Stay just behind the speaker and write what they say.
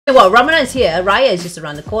Well, Ramadan is here. Raya is just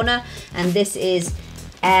around the corner. And this is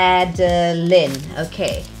Adelin.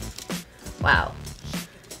 Okay. Wow.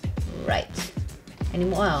 Right. Any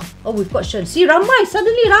more? Oh, we've got Sean. See, ramai.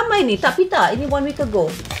 Suddenly ramai ni. Tak pita. Ini 1 week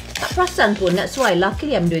ago. Tak perasan pun. That's why.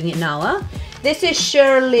 Luckily, I'm doing it now. Huh? This is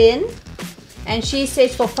Sherlyn. And she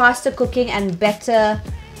says for faster cooking and better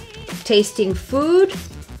tasting food.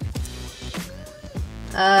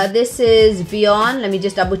 This is Vion. Let me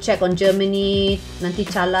just double check on Germany. Nanti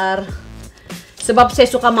calar. Sebab saya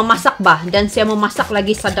suka memasak bah. Dan saya memasak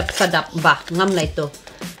lagi sadap-sadap bah. Ngam lah itu.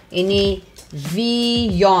 Ini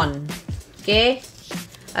Vion. Okay.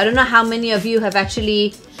 I don't know how many of you have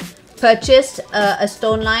actually purchased a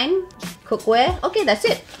Stoneline Cookware. Okay, that's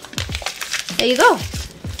it. There you go.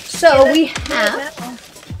 So we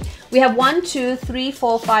have 1, 2, 3,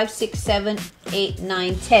 4, 5, 6, 7, 8,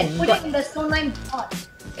 9, 10. Put it in the Stoneline pot.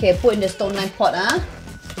 Okay, put in the Stoneline pot, huh?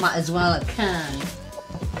 Might as well, I can.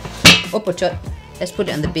 Oh, pucot. Let's put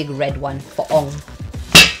it on the big red one for Ong.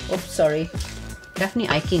 Oops, sorry. Daphne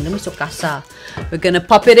Iking, let me so kasar. We're gonna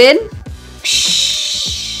pop it in.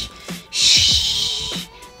 Shh. Shh.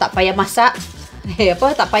 Tak payah masak.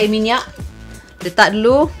 Apa? Tak payah minyak. Letak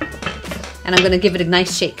dulu. And I'm gonna give it a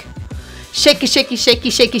nice shake. Shaky, shaky, shaky,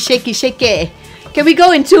 shaky, shaky, shaky. Can we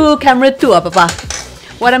go into camera 2, Papa?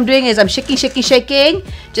 What I'm doing is I'm shaking, shaking, shaking,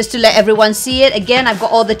 just to let everyone see it. Again, I've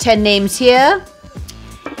got all the 10 names here.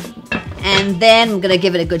 And then I'm gonna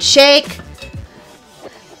give it a good shake.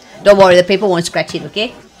 Don't worry, the paper won't scratch it,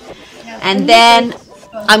 okay? And then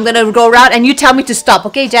I'm gonna go around and you tell me to stop,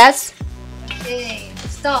 okay, Jazz? Okay,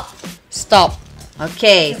 stop. Stop.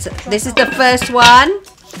 Okay, so this is the first one.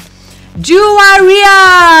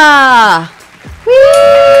 Juwariah!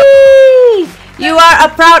 Whee! You are a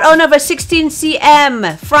proud owner of a 16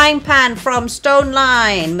 cm frying pan from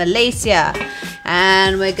Stoneline, Malaysia.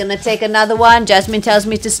 And we're gonna take another one. Jasmine tells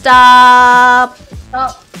me to stop.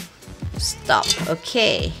 Stop. Stop.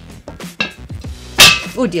 Okay.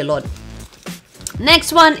 Oh dear Lord.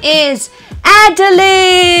 Next one is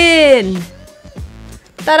Adelin.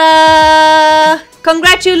 Ta-da!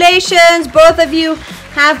 Congratulations, both of you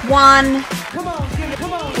have won.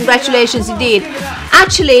 Congratulations indeed.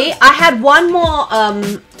 Actually, I had one more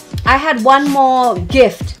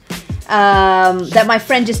gift that my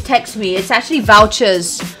friend just texted me. It's actually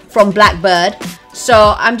vouchers from Blackbryd.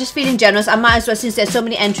 So I'm just feeling generous. I might as well, since there's so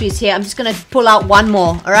many entries here, I'm just gonna pull out one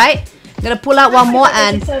more. Alright? I'm gonna pull out one more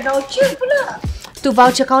and voucher pula. Tu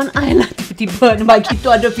voucher kawan I lah, tiba-tiba bagi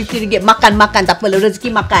tu ada 50 ringgit. Makan-makan, tak apa,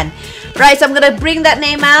 rezeki makan. Right, so I'm gonna bring that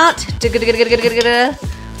name out.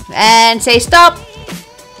 And say stop.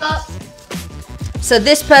 Stop. So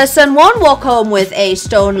this person won't walk home with a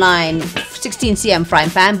Stoneline 16 cm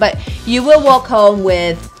frying pan, but you will walk home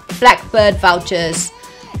with Blackbryd vouchers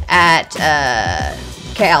at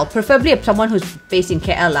KL. Preferably someone who's based in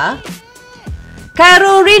KL lah.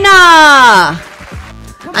 KharolRena!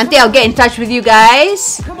 Auntie, I'll get in touch with you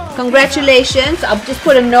guys. Congratulations. I'll just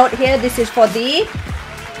put a note here. This is for the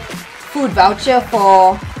food voucher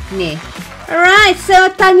for me. Alright,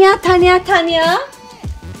 so Tanya.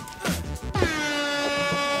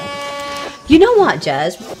 You know what,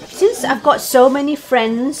 Jazz? Since I've got so many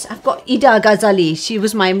friends, I've got Ida Ghazali. She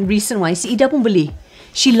was my recent one. Si Ida pun beli.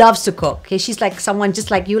 She loves to cook. Okay, she's like someone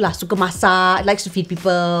just like you lah, suka masak, likes to feed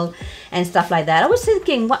people and stuff like that. I was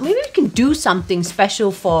thinking, what, maybe we can do something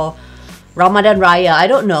special for Ramadan Raya.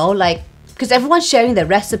 I don't know, like, because everyone's sharing their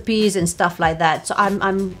recipes and stuff like that. So I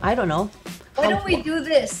don't know. Why don't we do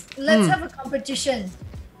this? Let's have a competition.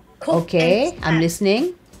 Cook okay, and I'm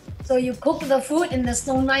listening. So you cook the food in the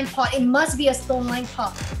Stoneline pot. It must be a Stoneline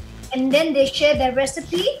pot. And then they share their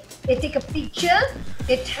recipe. They take a picture.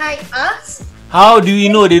 They tag us. How do you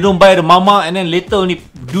know they don't buy the mama and then later only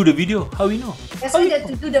do the video? How we know? That's why they have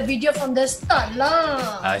to do the video from the start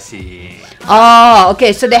lah. I see. Oh,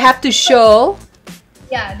 okay. So they have to show.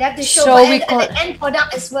 Yeah, they have to show So and we the end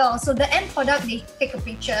product as well. So the end product, they take a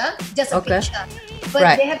picture, just a Okay. picture. But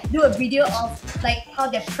Right. they have to do a video of like how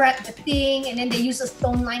they prep the thing and then they use a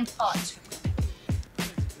Stoneline pot.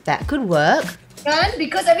 That could work. Kan?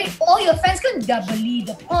 Because all your fans can double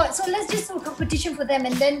the pot. So let's just do a competition for them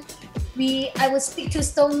and then I will speak to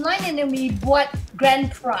Stoneline and then we buat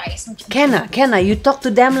grand prize. Can I? You talk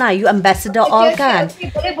to them lah. You ambassador all kan.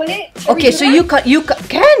 Boleh. Okay, so you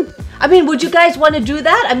can. I mean, would you guys want to do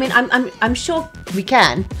that? I mean, I'm sure we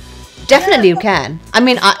can. Definitely you can. I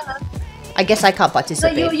mean, I guess I can't So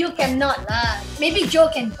participate. you cannot lah. Maybe Joe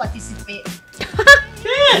can participate.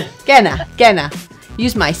 Can I?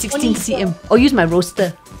 Use my 16 Only cm or use my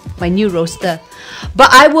roaster, my new roaster. But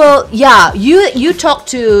I will. Yeah, you talk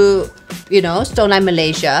to Stoneline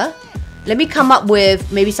Malaysia. let me come up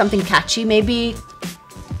with maybe something catchy. Maybe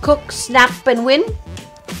cook, snap, and win.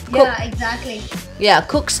 Yeah, exactly. Yeah,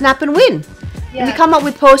 cook, snap, and win. Yeah. We come up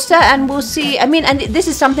with poster and we'll see. I mean, and this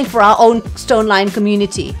is something for our own Stoneline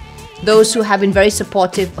community. Those who have been very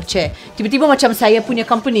supportive. Oh, tiba-tiba macam saya punya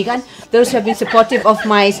company kan. Those who have been supportive of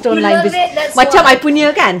my Stoneline business. Macam I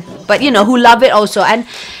punya kan. But you know, who love it also. And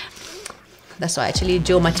that's why actually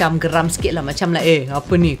Joe macam geram sikit lah. Macam like,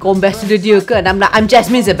 apa ni? Kau ambassador dia ke? And I'm like, I'm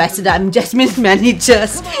Jasmine's ambassador. I'm Jasmine's manager.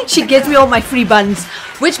 She gives me all my free buns.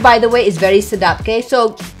 Which by the way is very sedap. Okay,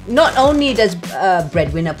 so not only does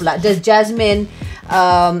breadwinner pula, does Jasmine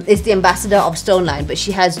is the ambassador of Stoneline, but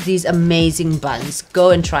she has these amazing buns.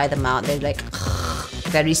 Go and try them out. They're like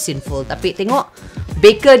very sinful. Tapi tengok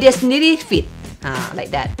baker dia sendiri fit.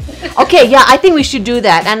 Like that. Okay, yeah, I think we should do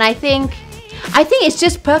that. And I think it's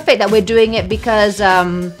just perfect that we're doing it because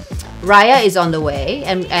Raya is on the way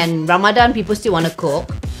and Ramadan people still want to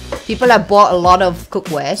cook. People have bought a lot of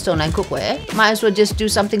cookware, Stoneline cookware. Might as well just do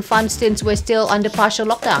something fun since we're still under partial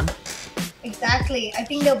lockdown. Exactly. I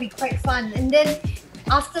think that'll be quite fun. And then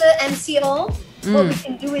after MCO, what we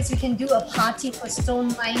can do is we can do a party for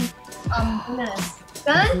Stoneline winners.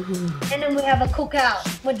 Done? And then we have a cookout.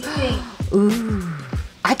 What do you think? Ooh.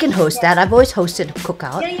 I can host that. I've always hosted a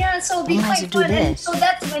cookout. Yeah, so it'll be quite fun. And so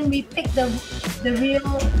that's when we pick the real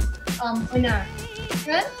winner.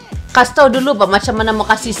 Good? Kasih tahu dulu macam mana mau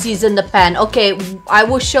kasih season the pan. Okay, I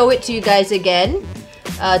will show it to you guys again.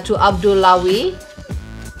 To Abdullawi.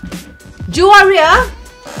 Juwariah,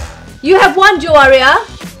 you have won, Juwariah.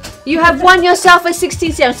 You have won yourself a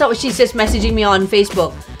 16C. I'm sorry, she's just messaging me on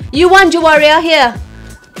Facebook. You won, Juwariah. Here,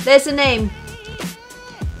 there's the name.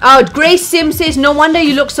 Oh, Grace Sim says, no wonder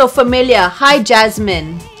you look so familiar. Hi,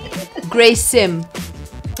 Jasmine. Grace Sim.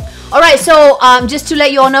 Alright, so just to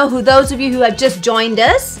let you all know, those of you who have just joined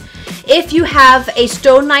us, if you have a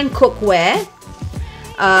Stoneline cookware,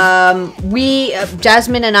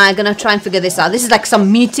 Jasmine and I are gonna try and figure this out. This is like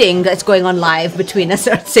some meeting that's going on live between us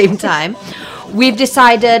at the same time. We've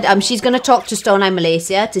decided she's gonna talk to Stoneline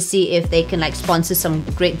Malaysia to see if they can like sponsor some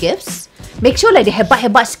great gifts. Make sure like they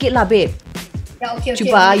hebat sikit lah, babe. Yeah, okay.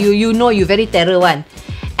 Cuba, you know you very terror one.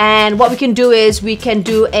 And what we can do is we can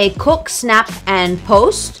do a cook, snap, and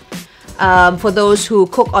post for those who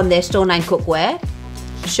cook on their Stoneline cookware.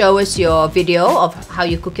 Show us your video of how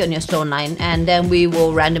you cook it on your Stoneline, and then we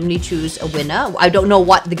will randomly choose a winner. I don't know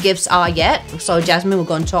what the gifts are yet, so Jasmine will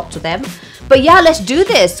go and talk to them. But yeah, let's do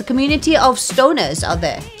this. The community of stoners out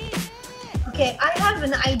there. Okay, I have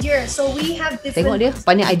an idea. So we have different. Tengok dia,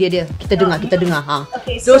 banyak idea dia. Kita dengar. Ha.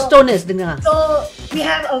 Okay, those stoners dengar. So we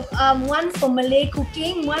have one for Malay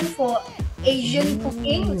cooking, one for Asian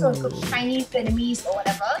cooking, so Chinese, Vietnamese, or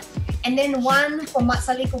whatever, and then one for Mat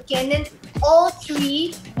Salleh cooking, and then all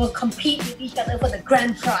three will compete with each other for the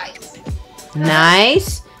grand prize.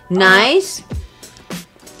 Nice.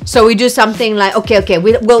 So we do something like okay.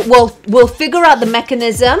 We'll figure out the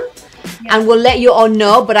mechanism, and we'll let you all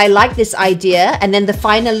know. But I like this idea, and then the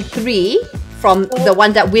final three from the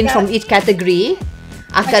one that win from each category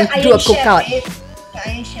akan do a cookout.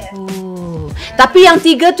 Tapi yang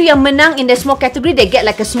tiga tu yang menang in the small category, they get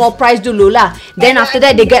like a small prize dulu lah. Then after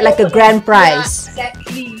that they get like a grand prize.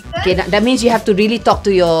 Exactly. Okay, that means you have to really talk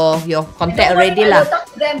to your contact already lah.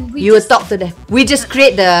 You will talk to them. We just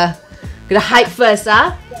create the hype first,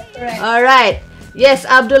 ah. Correct. Alright. Yes,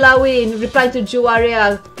 Abdullawi reply to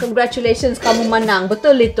Juwariah. Congratulations, kamu menang.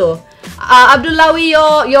 Betul itu. Abdullawi,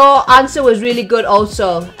 your answer was really good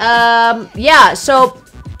also. Yeah, so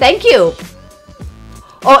thank you.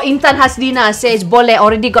 Oh, Intan Hasdina says, boleh,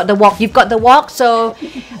 already got the wok. You've got the wok. So,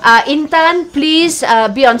 Intan, please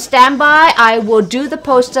be on standby. I will do the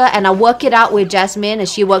poster and I'll work it out with Jasmine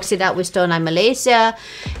as she works it out with Stoneline Malaysia.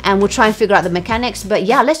 And we'll try and figure out the mechanics. But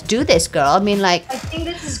yeah, let's do this, girl. I mean, like... I think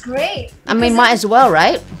this is great. I mean, might as well,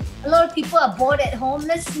 right? A lot of people are bored at home.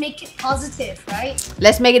 Let's make it positive, right?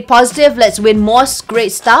 Let's make it positive. Let's win more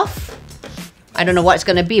great stuff. I don't know what it's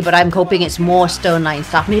gonna be, but I'm hoping it's more Stoneline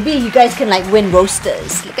stuff. Maybe you guys can like win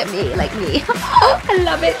roasters. Look at me, like me. I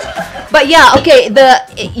love it. But yeah, okay.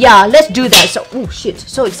 Let's do that. So, oh shit,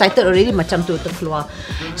 so excited already. Macam tu terkeluar.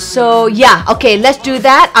 So yeah, okay, let's do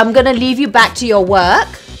that. I'm gonna leave you back to your work,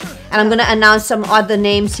 and I'm gonna announce some other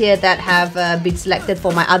names here that have been selected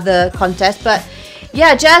for my other contest. But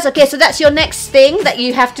yeah, Jazz. Okay, so that's your next thing that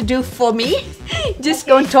you have to do for me. Just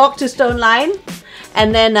go and talk to Stoneline.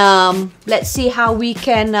 And then let's see how we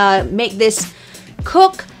can make this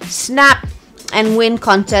cook, snap, and win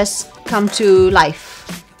contest come to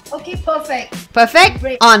life. Okay, perfect. Perfect?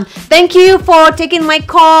 Great. On. Thank you for taking my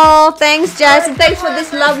call. Thanks, Jazz. And thanks for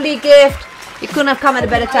this lovely gift. It couldn't have come at a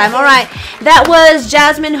better time. All right, that was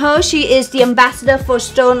Jasmine Ho. She is the ambassador for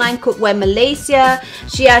Stoneline Cookware Malaysia.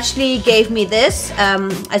 She actually gave me this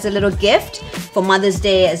as a little gift for Mother's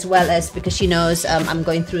Day, as well as because she knows I'm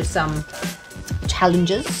going through some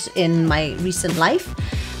challenges in my recent life,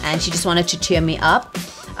 and she just wanted to cheer me up.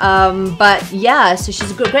 But yeah, so she's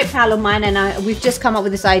a great pal of mine, and we've just come up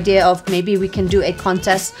with this idea of maybe we can do a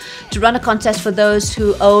contest, to run a contest for those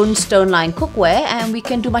who own Stoneline Cookware, and we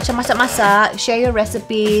can do macam masak-masak, share your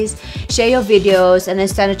recipes, share your videos, and then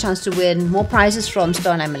stand a chance to win more prizes from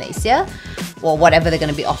Stoneline Malaysia, or whatever they're going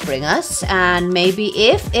to be offering us. And maybe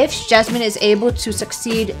if Jasmine is able to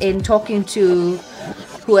succeed in talking to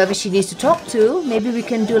whoever she needs to talk to, maybe we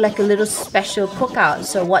can do like a little special cookout.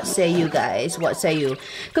 So what say you guys? What say you?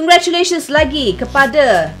 Congratulations lagi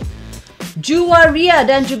kepada Juwariah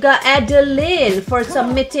dan juga Adelin for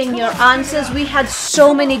submitting your answers. We had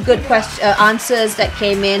so many good answers that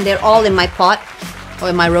came in. They're all in my pot,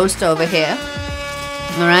 or in my roaster over here.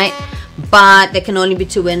 Alright, but there can only be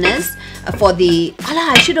 2 winners for the...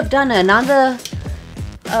 I should have done another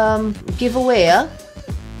giveaway.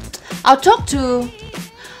 I'll talk to...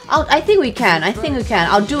 I think we can.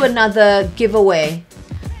 I'll do another giveaway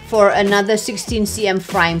for another 16 cm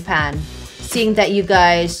frying pan, seeing that you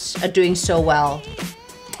guys are doing so well.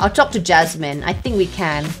 I'll talk to Jasmine. I think we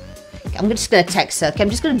can. I'm just going to text her. Okay, I'm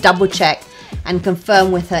just going to double check and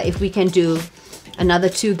confirm with her if we can do another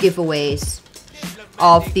 2 giveaways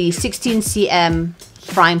of the 16 cm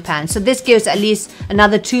frying pan. So this gives at least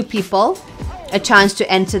another 2 people a chance to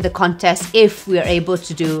enter the contest if we are able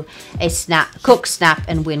to do a cook, snap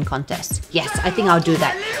and win contest. Yes, I think I'll do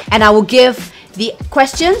that. And I will give the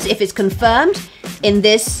questions, if it's confirmed, in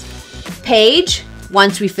this page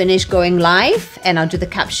once we finish going live, and I'll do the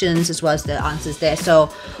captions as well as the answers there. So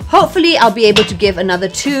hopefully I'll be able to give another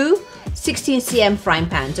 2 16 cm frying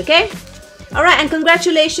pans, okay? Alright, and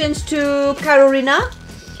congratulations to KharolRena.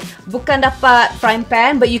 Bukan dapat frying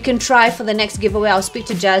pan, but you can try for the next giveaway. I'll speak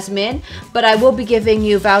to Jasmine, but I will be giving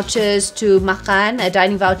you vouchers to makan,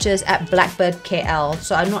 dining vouchers at Blackbryd KL.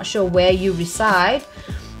 So I'm not sure where you reside,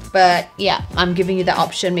 but yeah, I'm giving you the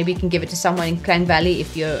option. Maybe you can give it to someone in Klang Valley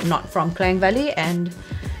if you're not from Klang Valley. And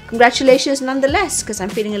congratulations nonetheless, because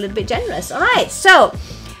I'm feeling a little bit generous. Alright, so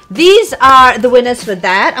these are the winners for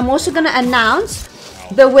that. I'm also going to announce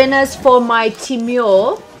the winners for my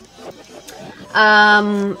Timur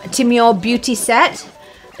beauty set.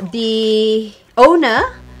 The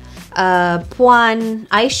owner, Puan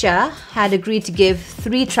Aisha, had agreed to give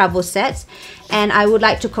 3 travel sets, and I would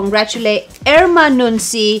like to congratulate Irma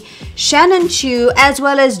Nunsi, Shannon Chu, as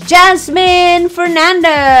well as Jasmine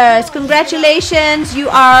Fernandez. Congratulations, you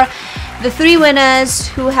are the 3 winners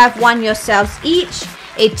who have won yourselves each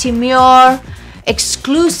a Timur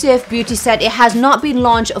exclusive beauty set. It has not been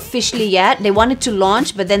launched officially yet. They wanted to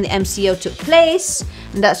launch, but then the MCO took place,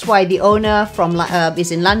 and that's why the owner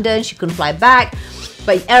is in London. She couldn't fly back,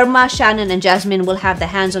 but Irma, Shannon and Jasmine will have their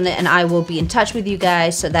hands on it, and I will be in touch with you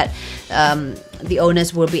guys so that the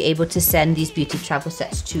owners will be able to send these beauty travel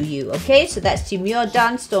sets to you. Okay, so that's Timur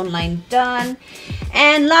done, Stoneline done,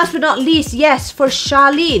 and last but not least, yes, for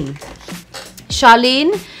Charlene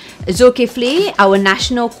Zulkifli, our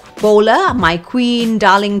national bowler, my queen,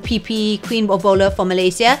 darling PP, queen bowler for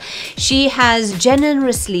Malaysia. She has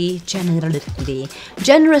generously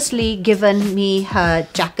given me her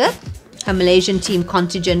jacket, her Malaysian team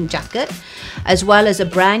contingent jacket, as well as a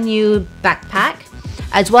brand new backpack,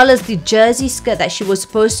 as well as the jersey skirt that she was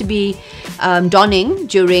supposed to be donning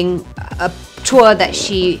during a tour that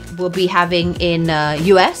she will be having in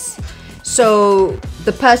US. So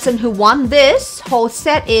the person who won this whole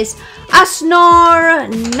set is Asnor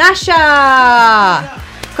Nasha.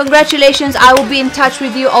 Congratulations. I will be in touch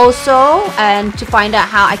with you also, and to find out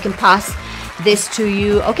how I can pass this to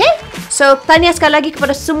you. Okay, so tahniah sekali lagi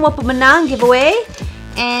kepada semua pemenang giveaway,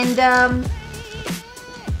 and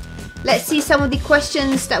let's see some of the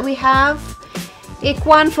questions that we have.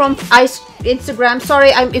 Ikwan from Instagram.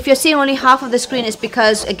 Sorry, if you're seeing only half of the screen, it's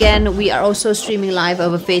because, again, we are also streaming live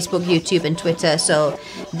over Facebook, YouTube, and Twitter. So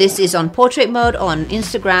this is on portrait mode on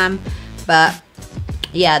Instagram, but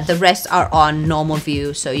yeah, the rest are on normal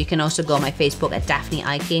view. So you can also go on my Facebook at Daphne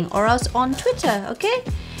Iking, or else on Twitter. Okay.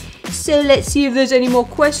 So let's see if there's any more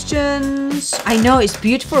questions. I know it's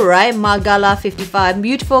beautiful, right? Magala 55,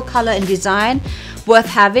 beautiful color and design, worth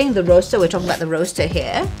having. The roaster. We're talking about the roaster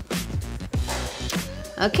here.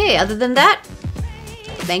 Okay, other than that,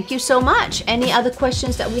 thank you so much. Any other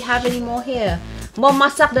questions that we have anymore here? Mau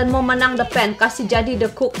masak dan mau menang depan, kasih jadi the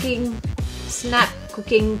cooking snap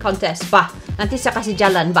cooking contest, bah. Nanti saya kasih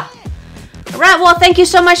jalan, bah. Right, well, thank you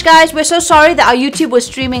so much, guys. We're so sorry that our YouTube was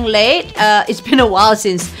streaming late. It's been a while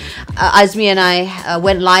since Azmi and I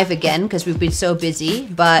went live again because we've been so busy.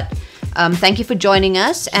 But thank you for joining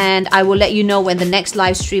us, and I will let you know when the next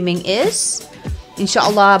live streaming is.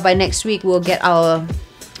 Inshallah, by next week, we'll get our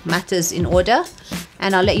matters in order,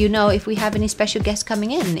 and I'll let you know if we have any special guests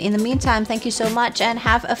coming in. In the meantime, thank you so much, and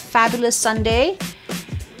have a fabulous Sunday.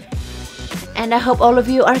 And I hope all of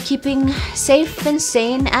you are keeping safe and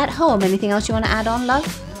sane at home. Anything else you want to add on, love?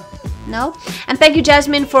 No? And thank you,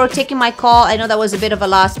 Jasmine, for taking my call. I know that was a bit of a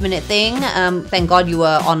last minute thing. Thank God you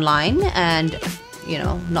were online and, you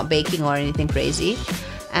know, not baking or anything crazy.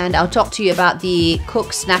 And I'll talk to you about the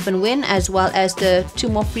Cook Snap and Win, as well as the 2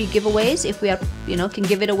 more free giveaways if we are, you know, can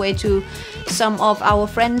give it away to some of our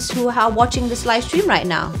friends who are watching this live stream right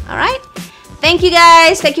now. All right? Thank you,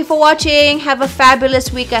 guys. Thank you for watching. Have a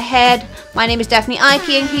fabulous week ahead. My name is Daphne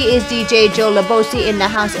Iking. He is DJ Joe Labosi in the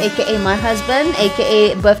house, aka my husband,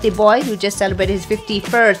 aka birthday boy, who just celebrated his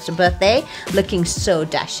 51st birthday. Looking so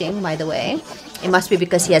dashing, by the way. It must be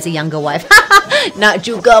because he has a younger wife. Nak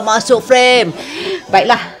juga masuk frame.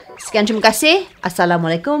 Baiklah. Sekian, terima kasih.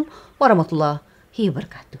 Assalamualaikum warahmatullahi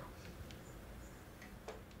wabarakatuh.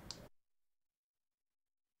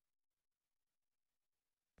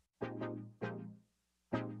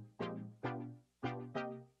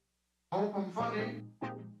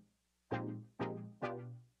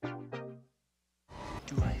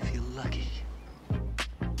 Do I feel lucky?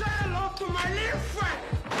 Say hello to my little friend!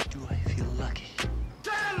 Do I feel lucky?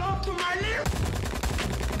 Say hello to my little...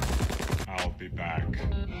 I'll be back.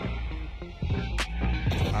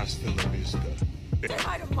 Hasta la vista. Say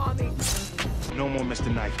hi to mommy. No more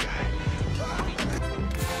Mr. Night Guy.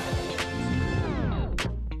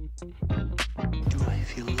 Do I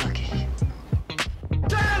feel lucky?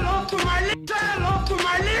 Say hello to my little... Say hello to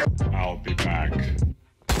my little... I'll be back.